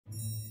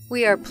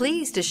We are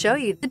pleased to show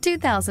you the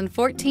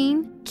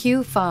 2014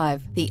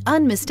 Q5. The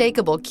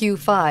unmistakable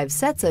Q5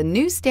 sets a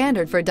new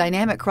standard for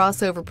dynamic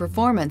crossover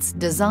performance,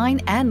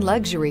 design, and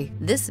luxury.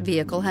 This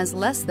vehicle has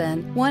less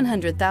than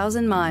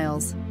 100,000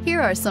 miles.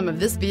 Here are some of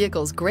this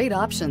vehicle's great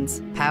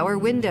options: power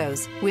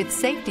windows with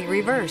safety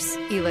reverse,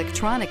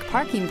 electronic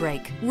parking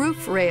brake,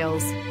 roof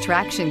rails,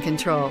 traction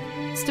control,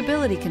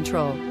 stability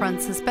control,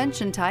 front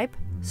suspension type,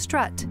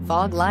 strut,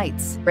 fog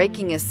lights,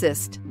 braking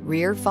assist,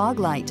 rear fog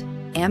light,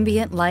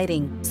 ambient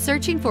lighting.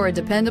 Searching for a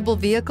dependable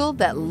vehicle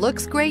that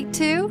looks great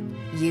too?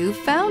 You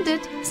found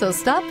it, so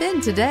stop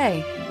in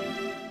today.